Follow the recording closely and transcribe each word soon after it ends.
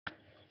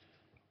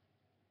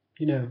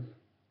You know,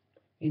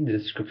 in the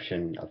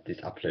description of this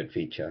upload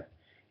feature,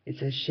 it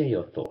says share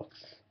your thoughts.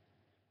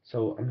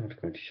 So I'm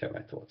not going to share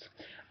my thoughts.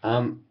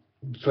 Um,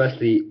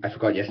 Firstly, I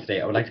forgot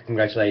yesterday, I would like to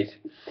congratulate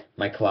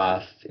my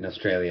class in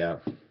Australia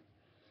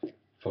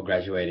for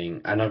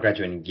graduating. I'm not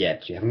graduating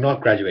yet. You have not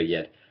graduated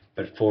yet,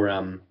 but for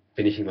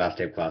finishing last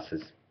day of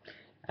classes.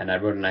 And I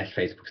wrote a nice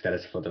Facebook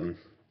status for them,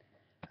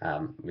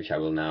 which I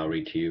will now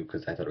read to you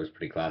because I thought it was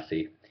pretty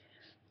classy.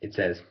 It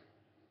says,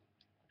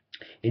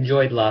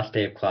 enjoyed last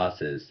day of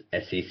classes,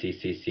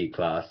 SECCC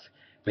class.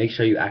 Make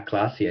sure you act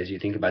classy as you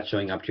think about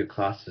showing up to your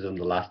classes on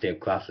the last day of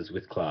classes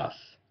with class.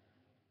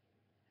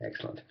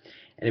 Excellent.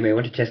 Anyway, I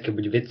went to Tesco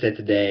Budjevice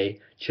today,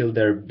 chilled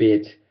there a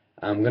bit.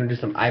 I'm gonna do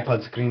some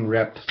iPod screen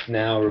reps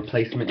now,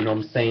 replacement, you know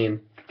what I'm saying?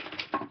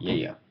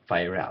 Yeah,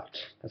 fire out.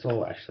 That's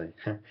all actually.